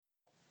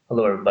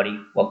Hello, everybody.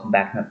 Welcome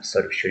back to an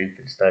episode of Shooting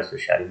for the Stars with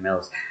Shotty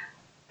Mills.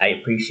 I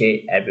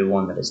appreciate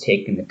everyone that has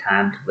taken the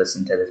time to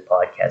listen to this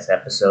podcast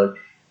episode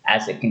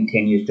as it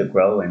continues to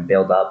grow and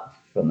build up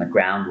from the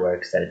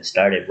groundworks that it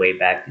started way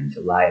back in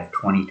July of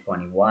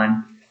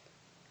 2021.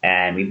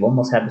 And we've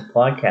almost had this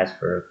podcast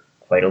for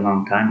quite a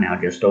long time now,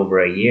 just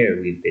over a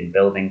year. We've been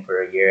building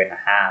for a year and a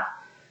half.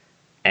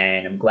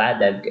 And I'm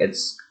glad that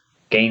it's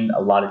gained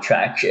a lot of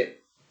traction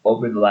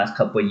over the last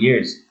couple of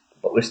years.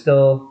 But we're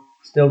still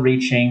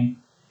reaching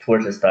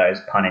towards the stars,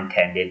 pun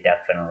intended,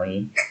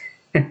 definitely.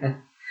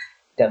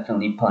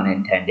 Definitely pun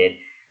intended.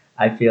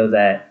 I feel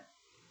that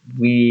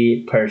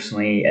we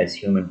personally, as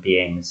human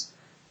beings,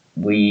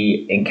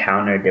 we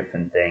encounter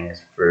different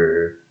things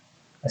for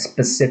a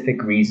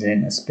specific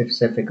reason,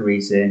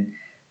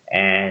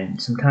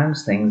 and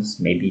sometimes things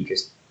maybe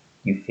just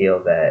you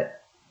feel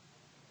that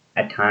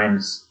at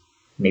times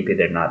maybe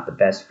they're not the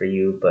best for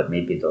you, but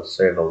maybe they'll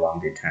serve a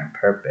longer term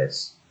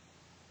purpose.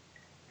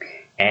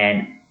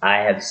 And I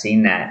have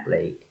seen that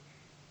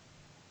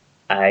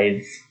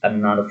I'm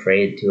not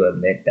afraid to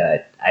admit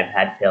that I've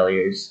had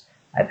failures.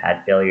 I've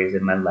had failures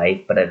in my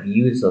life, but I've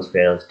used those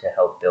failures to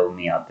help build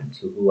me up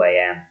into who I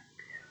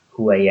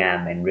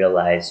am and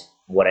realize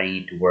what I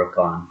need to work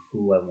on,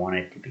 who I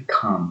wanted to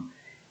become.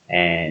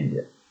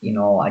 And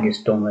I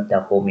just don't let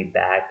that hold me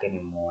back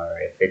anymore.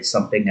 If it's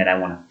something that I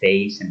want to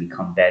face and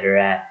become better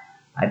at,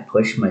 I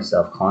push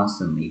myself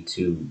constantly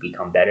to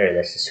become better.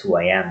 That's just who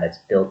I am. That's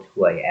built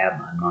who I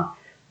am. I'm not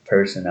a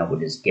person that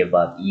would just give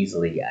up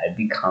easily. I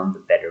become the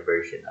better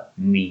version of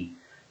me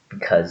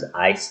because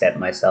I set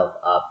myself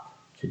up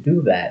to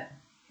do that.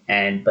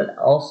 And but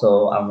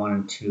also I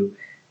wanted to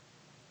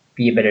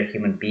be a better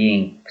human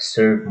being,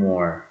 serve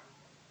more,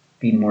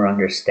 be more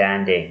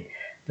understanding.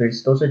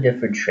 Those are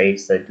different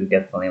traits that you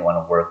definitely want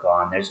to work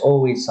on. There's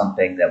always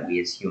something that we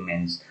as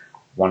humans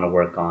want to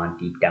work on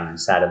deep down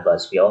inside of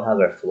us. We all have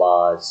our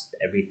flaws,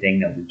 everything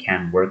that we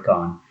can work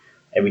on,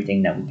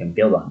 everything that we can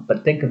build on.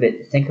 But think of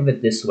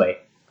it this way.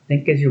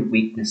 Think of your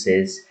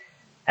weaknesses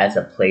as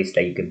a place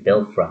that you can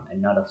build from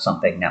and not of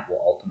something that will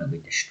ultimately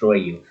destroy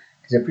you.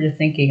 Because if you're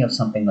thinking of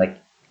something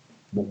like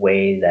the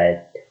way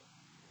that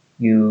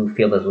you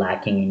feel is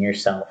lacking in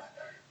yourself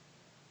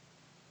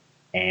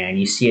and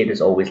you see it as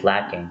always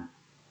lacking,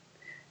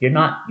 you're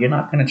not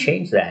going to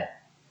change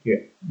that.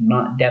 You're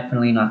not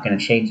definitely not going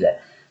to change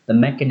that. The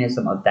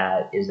mechanism of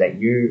that is that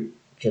you're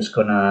just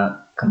going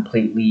to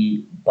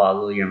completely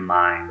boggle your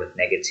mind with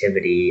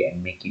negativity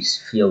and make you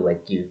feel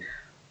like you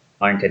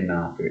aren't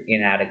enough or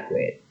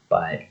inadequate.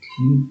 But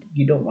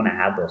you don't want to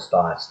have those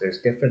thoughts.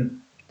 There's different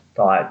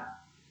thought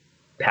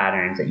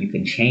patterns that you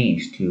can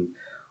change to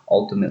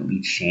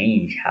ultimately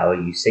change how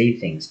you say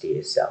things to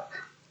yourself.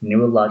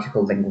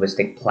 Neurological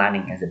linguistic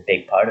planning is a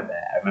big part of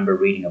that. I remember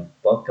reading a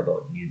book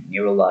about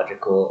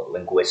neurological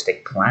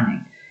linguistic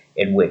planning,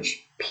 in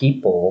which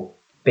people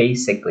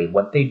basically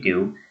what they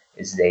do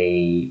is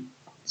they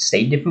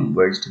say different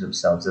words to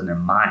themselves in their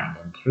mind,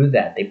 and through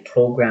that, they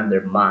program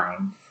their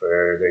mind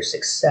for their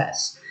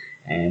success.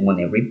 And when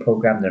they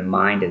reprogram their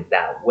mind in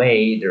that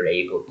way, they're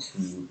able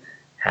to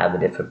have a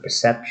different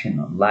perception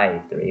of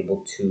life. They're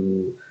able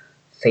to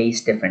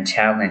face different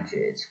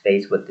challenges,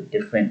 face with the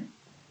different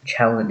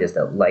challenges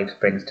that life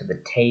brings to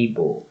the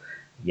table,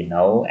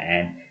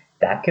 and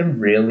that can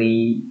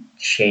really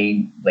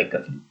change. Like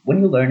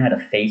when you learn how to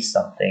face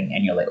something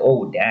and you're like,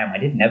 oh, damn, I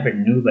did never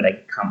knew that I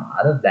could come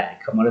out of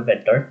that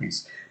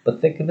darkness. But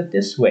think of it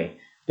this way,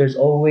 there's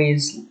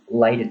always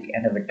light at the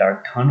end of a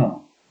dark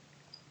tunnel.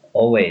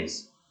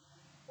 Always,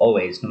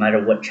 always, no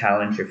matter what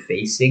challenge you're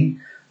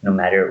facing, no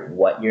matter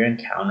what you're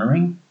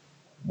encountering,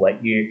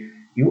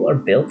 you are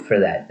built for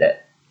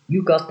that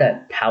you got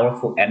that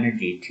powerful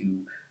energy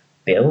to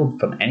build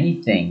from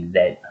anything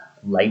that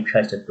life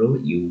tries to throw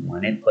at you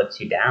when it puts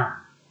you down.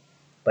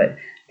 But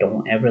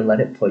don't ever let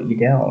it put you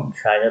down.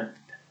 Try to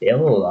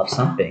build off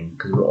something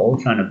because we're all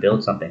trying to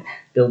build something,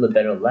 build a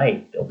better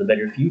life, build a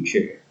better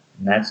future.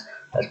 And that's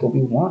what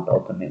we want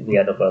ultimately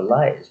out of our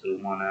lives. We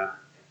want to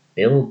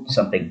build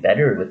something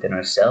better within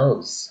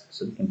ourselves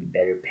so we can be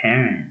better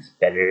parents,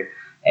 better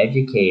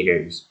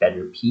educators,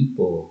 better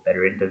people,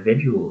 better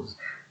individuals,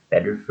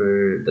 better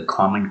for the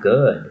common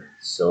good.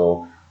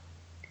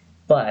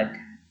 But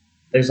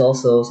there's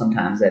also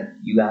sometimes that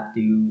you have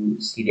to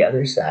see the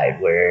other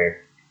side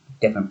where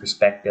different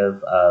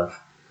perspective of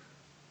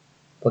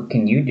what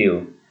can you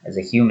do as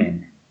a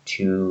human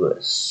to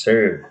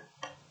serve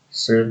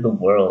the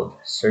world,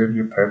 serve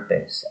your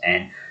purpose,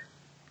 and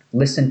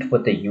listen to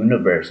what the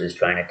universe is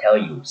trying to tell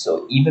you.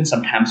 So even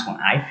sometimes when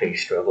I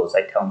face struggles,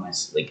 I tell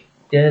myself, like,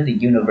 yeah, the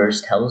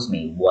universe tells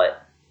me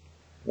what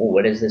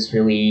is this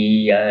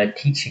really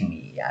teaching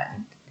me?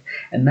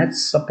 And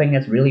that's something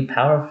that's really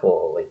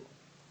powerful. Like,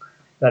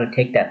 you got to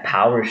take that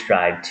power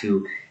stride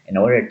to in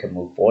order to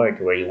move forward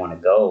to where you want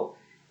to go.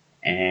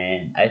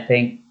 And I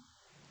think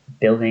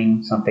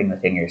building something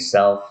within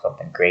yourself,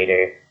 something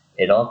greater,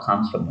 it all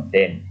comes from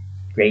within.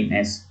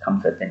 Greatness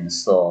comes within the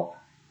soul,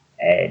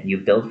 and you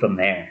build from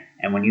there.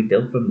 And when you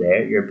build from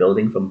there, you're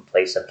building from a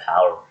place of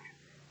power.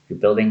 You're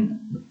building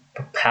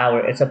Power,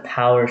 it's a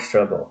power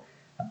struggle.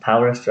 A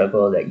power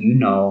struggle that you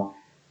know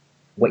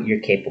what you're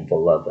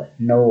capable of.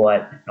 Know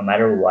what, no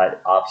matter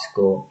what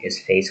obstacle is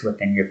faced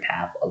within your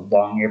path,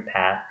 along your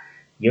path,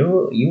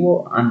 you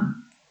will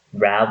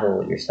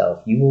unravel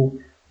yourself. You will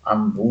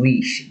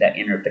unleash that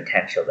inner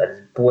potential that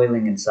is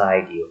boiling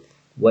inside you.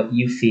 What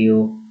you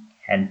feel,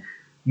 and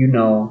you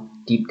know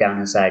deep down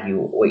inside you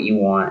what you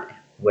want,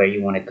 where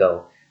you want to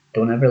go.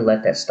 Don't ever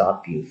let that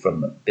stop you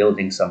from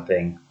building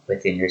something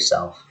within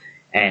yourself.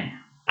 And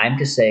I'm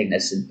just saying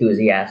this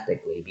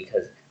enthusiastically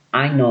because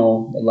I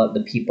know a lot of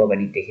the people that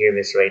need to hear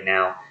this right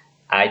now.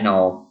 I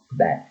know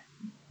that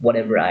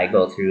whatever I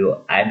go through,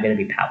 I'm going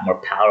to be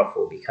more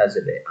powerful because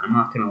of it. I'm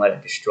not going to let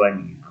it destroy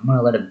me. I'm going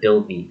to let it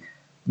build me.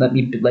 Let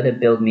it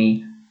build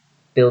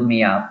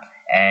me up,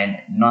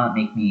 and not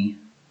make me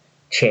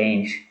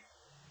change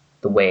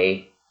the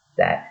way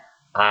that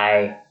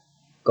I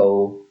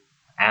go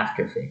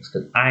after things.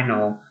 Because I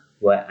know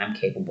what I'm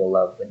capable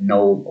of, and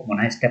know when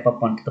I step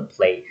up onto the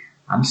plate,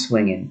 I'm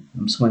swinging.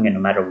 I'm swinging no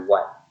matter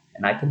what,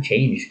 and I can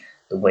change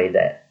the way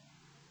that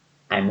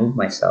I move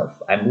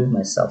myself. I move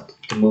myself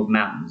to move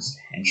mountains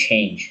and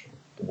change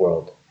the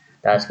world.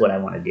 That's what I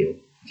want to do.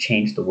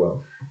 Change the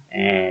world.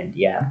 And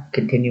yeah,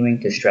 continuing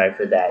to strive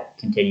for that,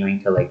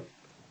 continuing to like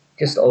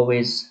just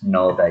always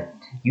know that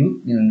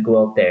you can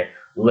go out there,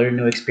 learn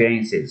new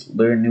experiences,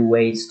 learn new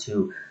ways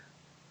to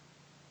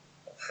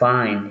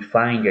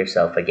find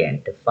yourself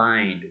again, to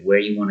find where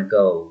you want to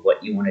go,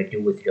 what you want to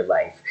do with your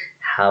life,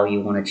 how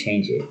you want to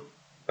change it.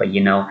 But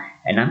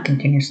and I'm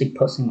continuously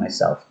pushing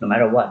myself no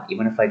matter what.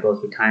 Even if I go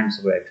through times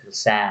where I feel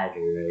sad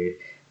or I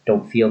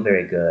don't feel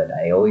very good,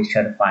 I always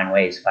try to find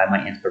ways, find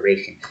my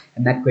inspiration.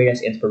 And that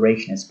greatest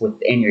inspiration is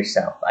within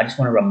yourself. I just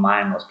want to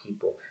remind those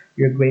people,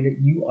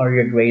 you are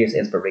your greatest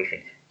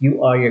inspiration.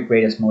 You are your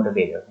greatest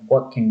motivator.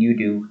 What can you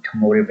do to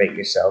motivate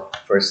yourself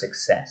for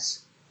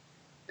success?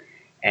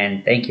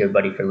 And thank you,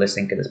 everybody, for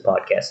listening to this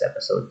podcast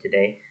episode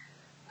today.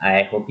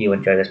 I hope you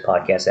enjoy this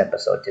podcast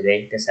episode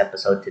today. This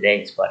episode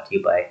today is brought to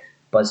you by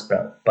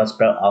Buzzsprout.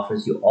 Buzzsprout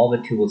offers you all the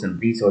tools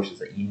and resources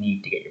that you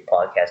need to get your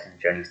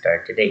podcasting journey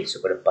started today. So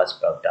go to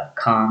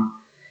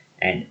buzzsprout.com,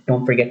 and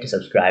don't forget to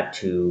subscribe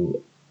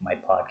to my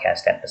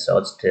podcast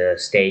episodes to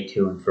stay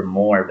tuned for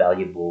more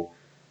valuable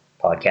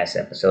podcast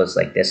episodes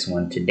like this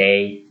one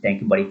today.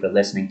 Thank you, buddy, for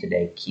listening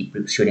today.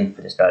 Keep shooting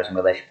for the stars and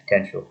realize your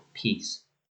potential. Peace.